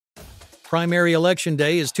Primary election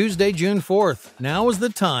day is Tuesday, June 4th. Now is the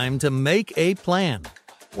time to make a plan.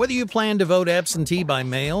 Whether you plan to vote absentee by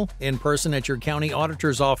mail, in person at your county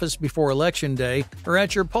auditor's office before Election Day, or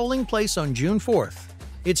at your polling place on June 4th,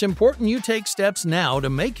 it's important you take steps now to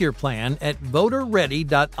make your plan at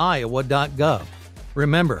voterready.iowa.gov.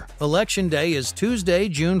 Remember, Election Day is Tuesday,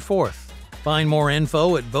 June 4th. Find more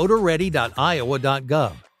info at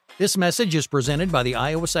voterready.iowa.gov. This message is presented by the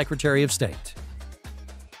Iowa Secretary of State.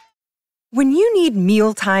 When you need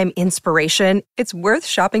mealtime inspiration, it's worth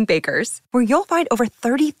shopping Baker's, where you'll find over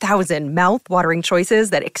 30,000 mouth-watering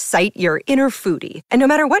choices that excite your inner foodie. And no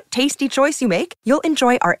matter what tasty choice you make, you'll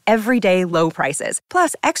enjoy our everyday low prices,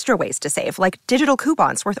 plus extra ways to save, like digital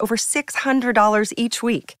coupons worth over $600 each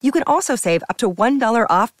week. You can also save up to $1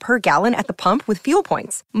 off per gallon at the pump with fuel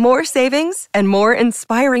points. More savings and more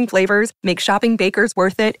inspiring flavors make shopping Baker's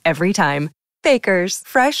worth it every time. Baker's,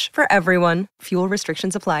 fresh for everyone. Fuel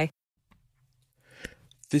restrictions apply.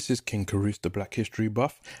 This is King Carouse, the Black History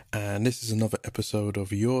Buff, and this is another episode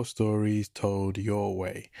of Your Stories Told Your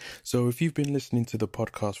Way. So if you've been listening to the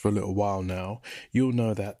podcast for a little while now, you'll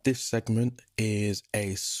know that this segment is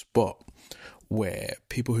a spot where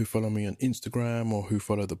people who follow me on Instagram or who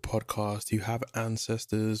follow the podcast, who have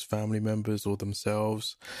ancestors, family members, or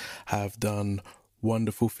themselves have done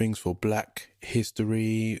wonderful things for Black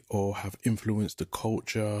history or have influenced the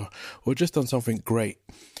culture or just done something great,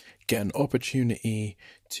 get an opportunity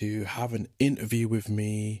to have an interview with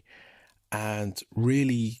me and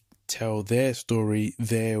really tell their story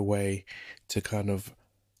their way to kind of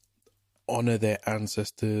honor their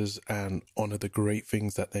ancestors and honor the great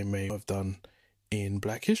things that they may have done in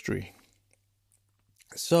Black history.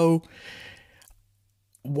 So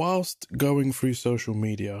whilst going through social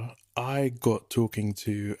media, I got talking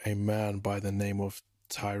to a man by the name of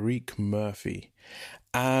Tyriek Murphy,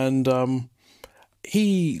 and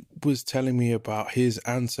he was telling me about his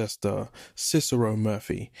ancestor, Cisero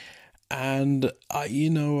Murphy. And I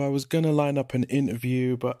was going to line up an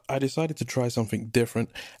interview, but I decided to try something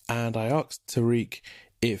different. And I asked Tyriek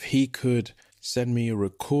if he could send me a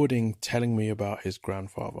recording telling me about his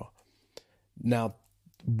grandfather. Now,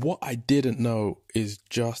 what I didn't know is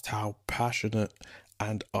just how passionate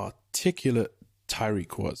and articulate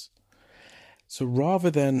Tyriek was. So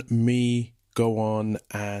rather than me go on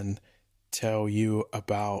and tell you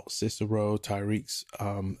about Cisero, Tyriek's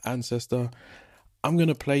ancestor, I'm going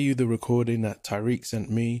to play you the recording that Tyriek sent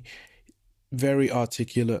me. Very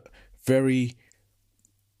articulate, very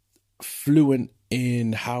fluent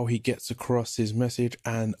in how he gets across his message,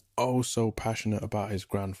 and also passionate about his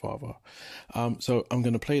grandfather. So I'm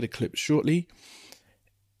going to play the clip shortly.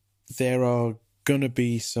 There are going to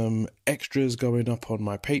be some extras going up on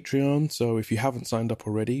my Patreon, so if you haven't signed up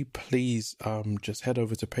already, please just head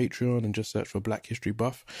over to Patreon and just search for Black History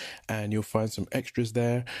Buff and you'll find some extras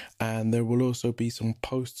there. And there will also be some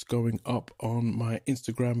posts going up on my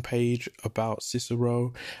Instagram page about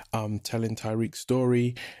Cisero, telling Tyriek's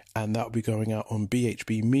story, and that'll be going out on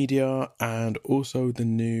BHB Media and also the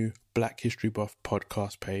new Black History Buff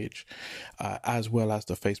podcast page, as well as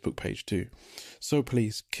the Facebook page too. So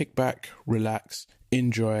please kick back, relax,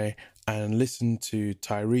 enjoy, and listen to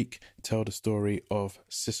Tyriek tell the story of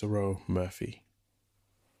Cisero Murphy.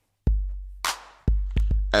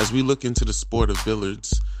 As we look into the sport of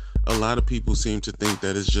billiards, a lot of people seem to think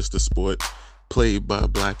that it's just a sport played by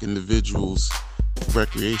Black individuals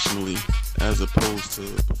recreationally as opposed to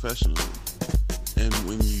professionally. And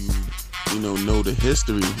when you know the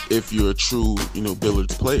history, if you're a true,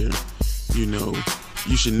 billiards player, you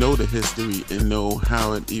should know the history and know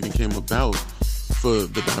how it even came about for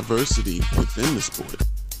the diversity within the sport.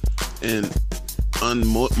 And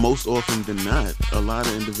most often than not, a lot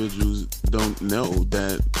of individuals don't know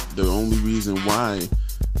that the only reason why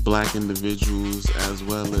Black individuals, as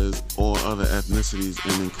well as all other ethnicities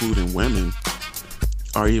and including women,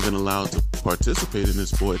 are even allowed to participate in this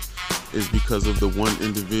sport is because of the one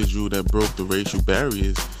individual that broke the racial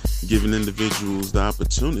barriers, giving individuals the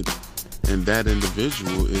opportunity. And that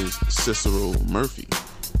individual is Cisero Murphy,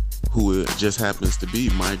 who just happens to be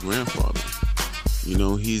my grandfather.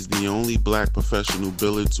 He's the only Black professional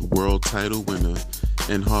billiards world title winner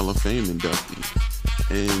and Hall of Fame inductee.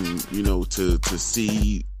 And, to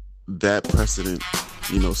see that precedent,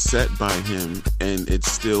 set by him, and it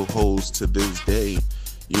still holds to this day,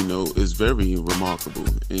 is very remarkable.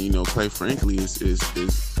 And, quite frankly, is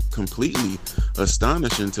completely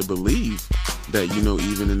astonishing to believe that,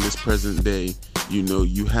 even in this present day,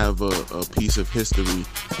 you have a piece of history,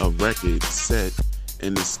 a record set,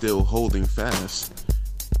 and is still holding fast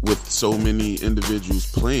with so many individuals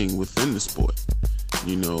playing within the sport.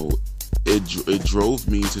 it drove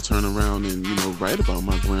me to turn around and, write about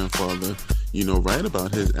my grandfather, write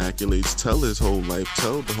about his accolades, tell his whole life,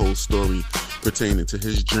 tell the whole story pertaining to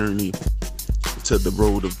his journey to the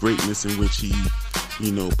road of greatness in which he,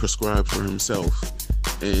 prescribed for himself.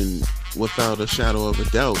 And without a shadow of a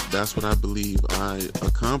doubt, that's what I believe I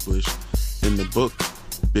accomplished in the book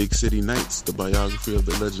Big City Nights, the biography of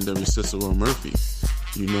the legendary Cisero Murphy.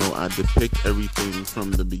 I depict everything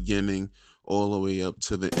from the beginning all the way up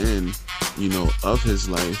to the end, of his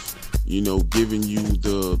life, giving you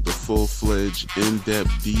the full-fledged,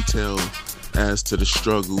 in-depth detail as to the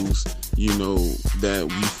struggles, that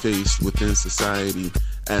we faced within society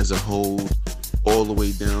as a whole, all the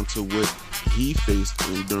way down to what he faced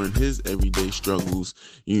during his everyday struggles,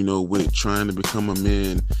 with trying to become a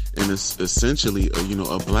man and essentially,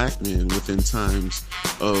 a black man within times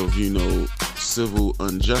of, civil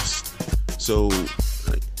unjust. So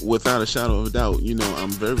without a shadow of a doubt,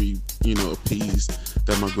 I'm very, appeased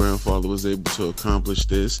that my grandfather was able to accomplish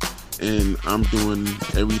this. And I'm doing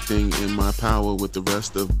everything in my power with the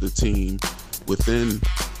rest of the team within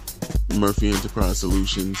Murphy Enterprise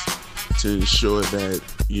Solutions to ensure that,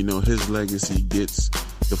 his legacy gets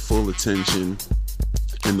the full attention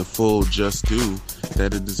and the full just due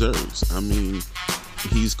that it deserves. I mean,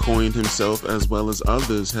 he's coined himself, as well as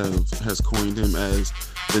others has coined him, as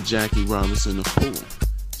the Jackie Robinson of pool.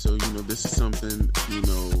 So, this is something,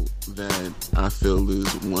 that I feel is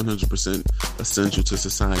 100% essential to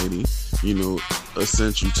society,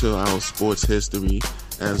 essential to our sports history,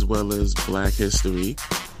 as well as black history.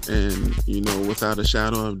 And, without a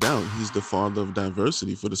shadow of doubt, he's the father of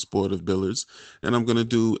diversity for the sport of billiards. And I'm going to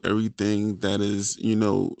do everything that is,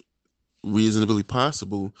 reasonably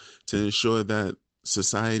possible to ensure that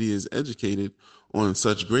society is educated on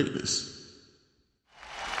such greatness.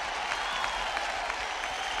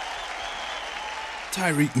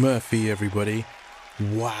 Tyriek Murphy, everybody.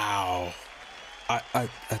 Wow. I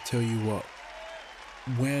tell you what,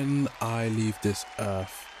 when I leave this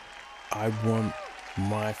earth, I want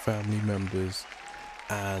my family members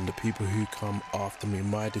and the people who come after me,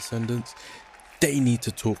 my descendants, they need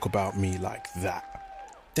to talk about me like that.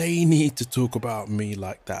 They need to talk about me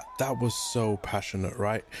like that. That was so passionate,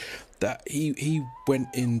 right? That he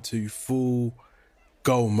went into full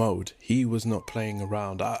go mode. He was not playing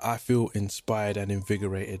around. I feel inspired and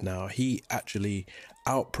invigorated now. He actually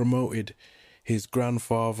out-promoted his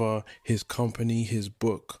grandfather, his company, his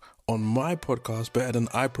book on my podcast better than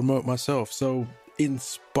I promote myself. So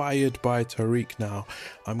inspired by Tyriek now,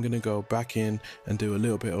 I'm going to go back in and do a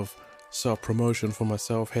little bit of self-promotion for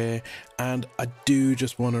myself here. And I do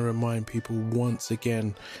just want to remind people once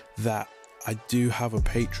again that I do have a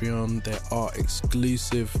Patreon. There are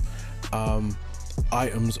exclusive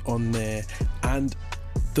items on there, and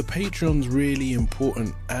the Patreon's really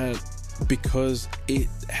important because it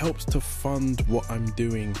helps to fund what I'm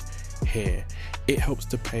doing here. It helps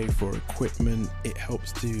to pay for equipment, it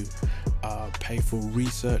helps to pay for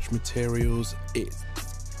research materials, it's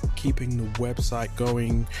keeping the website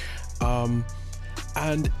going,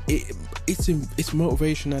 and it's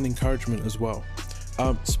motivation and encouragement as well.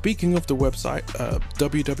 Speaking of the website,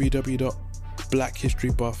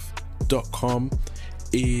 www.blackhistorybuff.com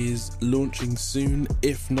is launching soon.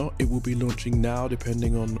 If not, it will be launching now,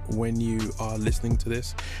 depending on when you are listening to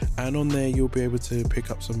this. And on there, you'll be able to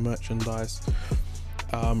pick up some merchandise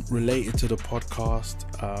related to the podcast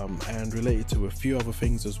and related to a few other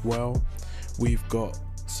things as well. We've got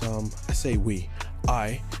some,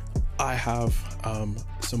 I have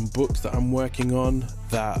some books that I'm working on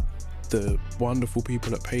that the wonderful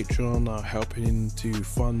people at Patreon are helping to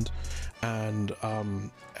fund and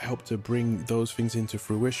help to bring those things into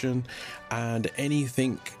fruition. And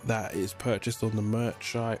anything that is purchased on the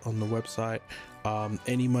merch site, on the website,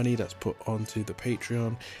 any money that's put onto the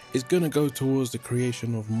Patreon is going to go towards the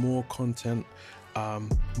creation of more content,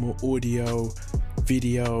 more audio,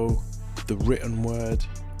 video, the written word,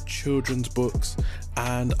 children's books.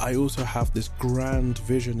 And I also have this grand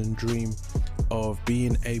vision and dream of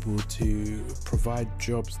being able to provide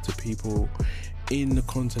jobs to people in the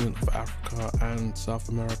continent of Africa and South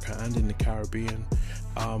America and in the Caribbean,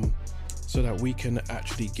 so that we can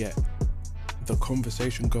actually get the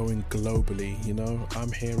conversation going globally.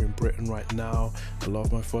 I'm here in Britain right now. A lot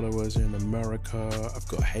of my followers are in America. I've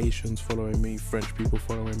got Haitians following me, French people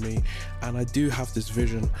following me, and I do have this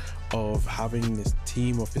vision of having this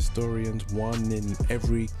team of historians, one in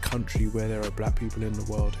every country where there are black people in the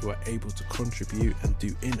world, who are able to contribute and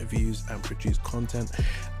do interviews and produce content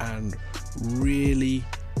and really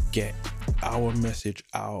get our message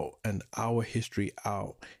out and our history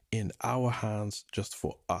out in our hands just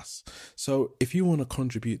for us. So if you want to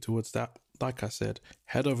contribute towards that, like I said,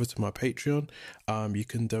 head over to my Patreon. You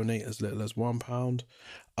can donate as little as £1,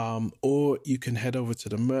 or you can head over to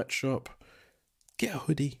the merch shop, get a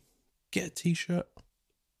hoodie, get a t-shirt,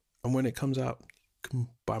 and when it comes out, you can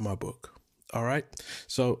buy my book. All right.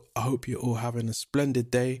 So I hope you're all having a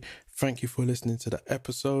splendid day. Thank you for listening to the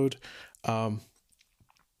episode.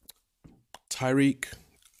 Tyriek,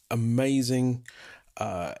 amazing.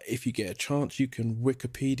 If you get a chance, you can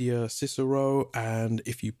Wikipedia Cisero, and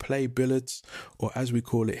if you play billiards, or as we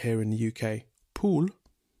call it here in the UK, pool,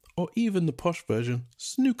 or even the posh version,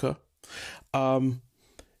 snooker,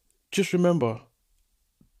 just remember,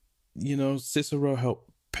 Cisero helped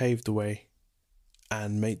pave the way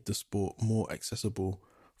and made the sport more accessible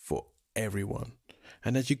for everyone.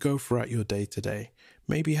 And as you go throughout your day today,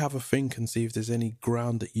 maybe have a think and see if there's any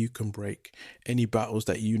ground that you can break, any battles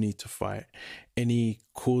that you need to fight, any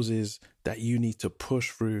causes that you need to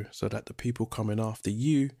push through so that the people coming after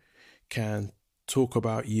you can talk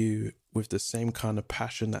about you with the same kind of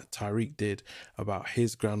passion that Tyriek did about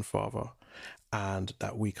his grandfather, and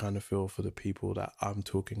that we kind of feel for the people that I'm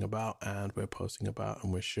talking about and we're posting about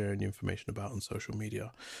and we're sharing information about on social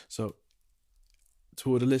media. So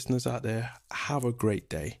to all the listeners out there, have a great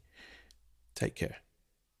day. Take care.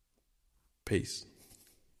 Peace.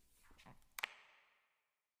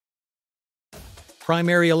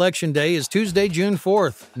 Primary Election Day is Tuesday, June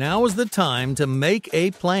 4th. Now is the time to make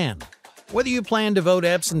a plan. Whether you plan to vote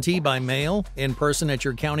absentee by mail, in person at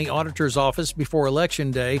your county auditor's office before Election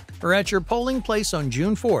Day, or at your polling place on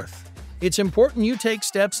June 4th, it's important you take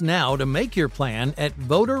steps now to make your plan at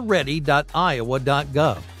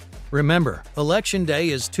voterready.iowa.gov. Remember, Election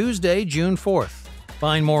Day is Tuesday, June 4th.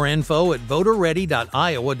 Find more info at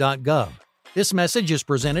voterready.iowa.gov. This message is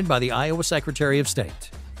presented by the Iowa Secretary of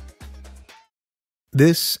State.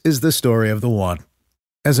 This is the story of the one.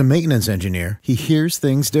 As a maintenance engineer, he hears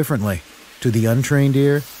things differently. To the untrained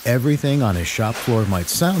ear, everything on his shop floor might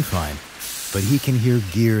sound fine, but he can hear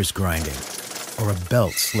gears grinding or a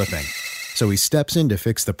belt slipping. So he steps in to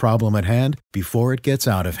fix the problem at hand before it gets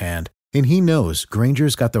out of hand. And he knows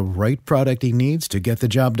Grainger's got the right product he needs to get the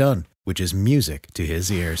job done, which is music to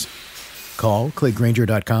his ears. Call, click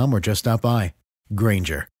Grainger.com, or just stop by.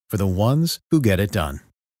 Grainger, for the ones who get it done.